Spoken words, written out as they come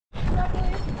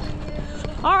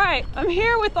All right, I'm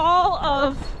here with all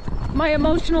of my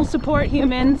emotional support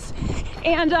humans,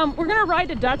 and we're gonna ride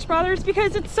to Dutch Brothers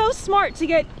because it's so smart to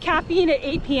get caffeine at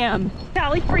 8 p.m.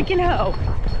 Tally freaking ho.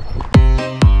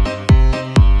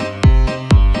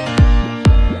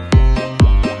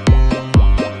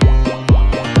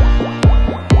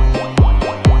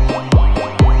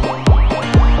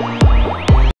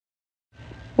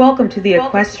 Welcome to the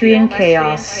Equestrian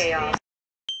Chaos.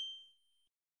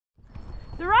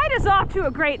 The ride is off to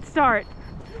a great start.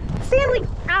 Stanley,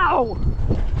 ow!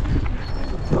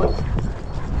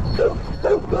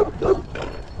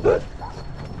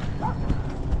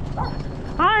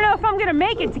 I don't know if I'm gonna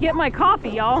make it to get my coffee,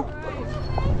 y'all.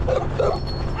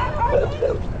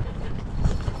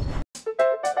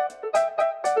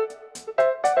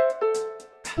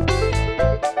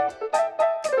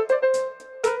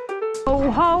 Ho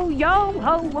ho, yo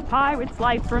ho, a pirate's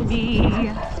life for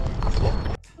me.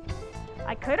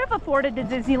 I could have afforded the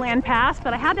Disneyland pass,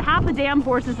 but I had to have the damn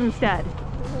horses instead.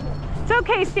 It's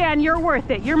okay, Stan, you're worth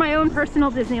it. You're my own personal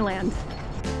Disneyland.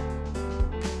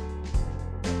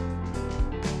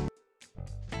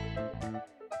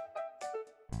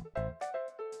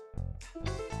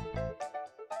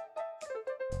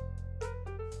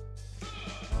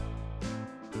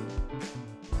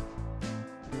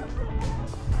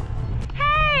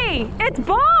 Hey, it's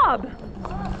Bob!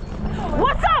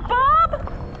 What's up, Bob?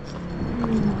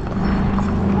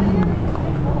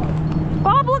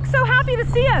 Bob looks so happy to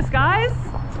see us, guys.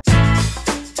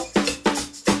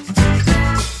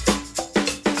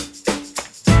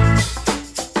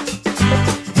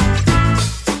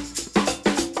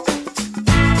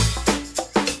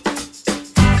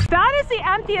 That is the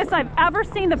emptiest I've ever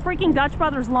seen the freaking Dutch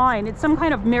Brothers line. It's some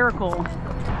kind of miracle.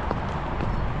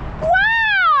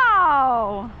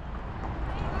 Wow!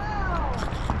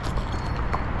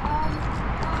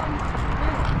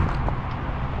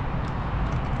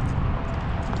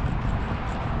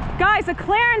 Guys, a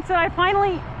clearance that I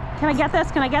finally... Can I get this?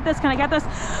 Can I get this? Can I get this?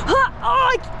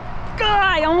 Oh, God,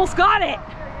 I almost got it.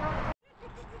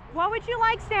 What would you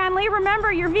like, Stanley?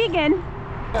 Remember, you're vegan.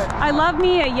 I love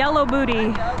me a yellow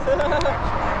booty.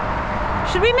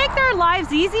 Should we make their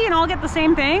lives easy and all get the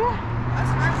same thing?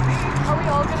 Are we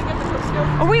all gonna get the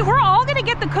cookie dough freeze? We're all gonna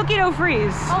get the cookie dough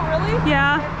freeze. Oh, really?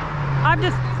 Yeah.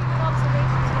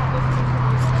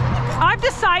 I've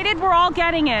decided we're all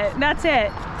getting it. That's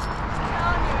it.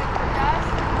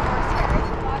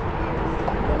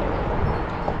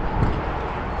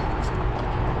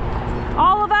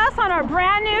 All of us on our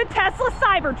brand new Tesla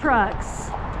Cybertrucks.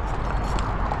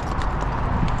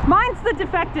 Mine's the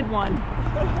defected one.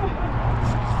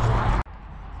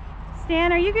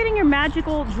 Stan, are you getting your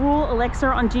magical drool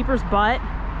elixir on Jeeper's butt?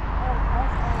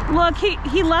 Look,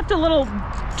 he left a little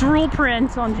drool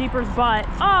print on Jeeper's butt.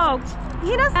 Oh,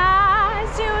 he does.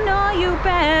 Guys, you know you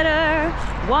better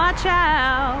watch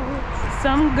out.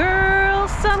 Some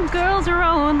girls are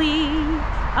only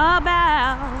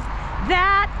about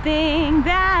that thing,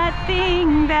 that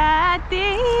thing, that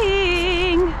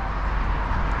thing.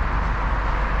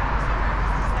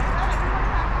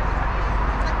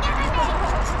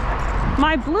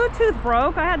 My Bluetooth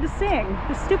broke. I had to sing.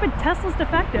 The stupid Tesla's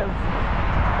defective.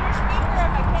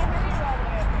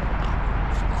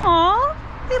 Aw,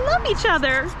 they love each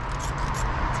other.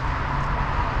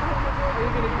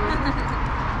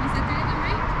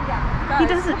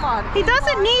 He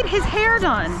doesn't need his hair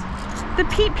done. The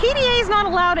PDA is not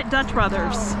allowed at Dutch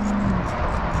Brothers.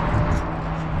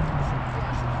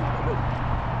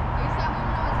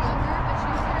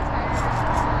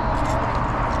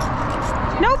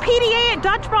 No PDA at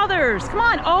Dutch Brothers. Come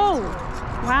on. Oh,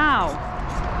 wow.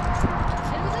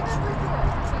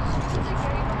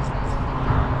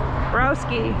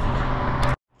 Broski.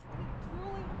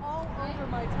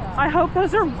 I hope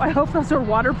those are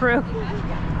waterproof.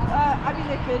 I mean,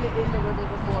 they've been in the river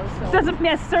before, so Doesn't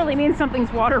necessarily mean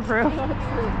something's waterproof.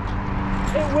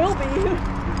 It will be.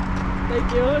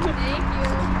 Thank you. Thank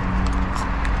you.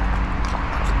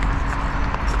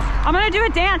 I'm gonna do a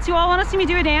dance. You all want to see me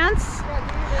do a dance?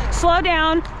 Yeah, slow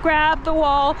down, grab the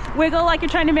wall, wiggle like you're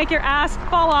trying to make your ass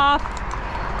fall off.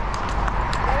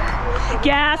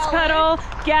 Gas pedal,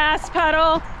 gas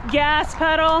pedal, gas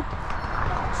pedal.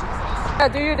 Yeah,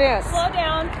 do your dance. Slow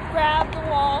down, grab the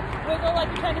wall, wiggle like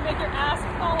you're trying to make your ass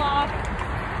fall off.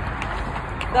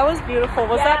 That was beautiful.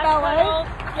 Was that ballet?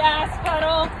 Gas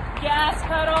pedal, gas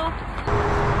pedal.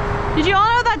 Did you all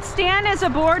know that Stan is a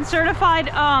board certified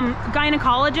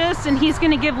gynecologist, and he's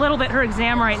going to give Little Bit her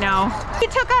exam right now? He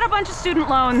took out a bunch of student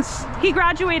loans. He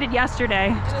graduated yesterday.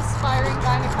 An aspiring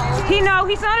gynecologist? No,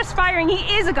 he's not aspiring. He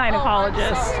is a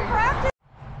gynecologist. Oh,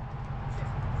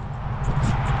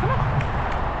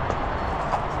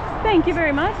 Thank you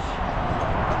very much. Okay,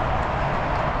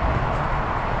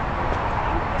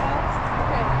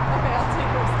 I'll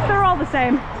take those. They're all the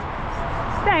same.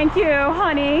 Thank you,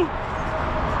 honey.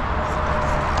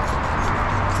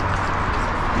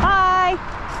 Bye.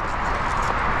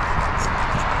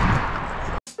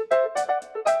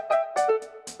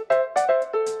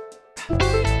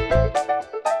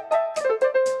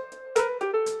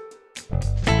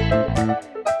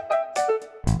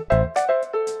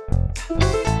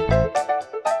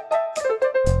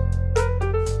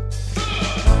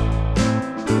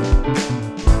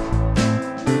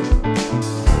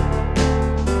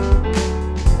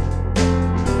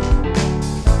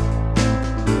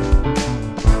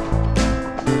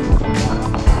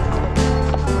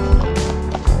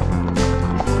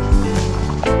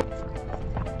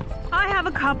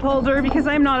 Cup holder because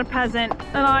I'm not a peasant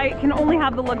and I can only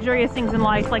have the luxurious things in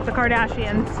life like the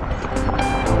Kardashians.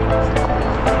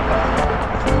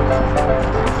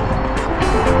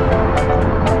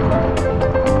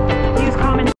 Use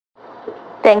common.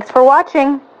 Thanks for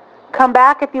watching. Come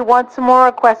back if you want some more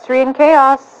equestrian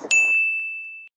chaos.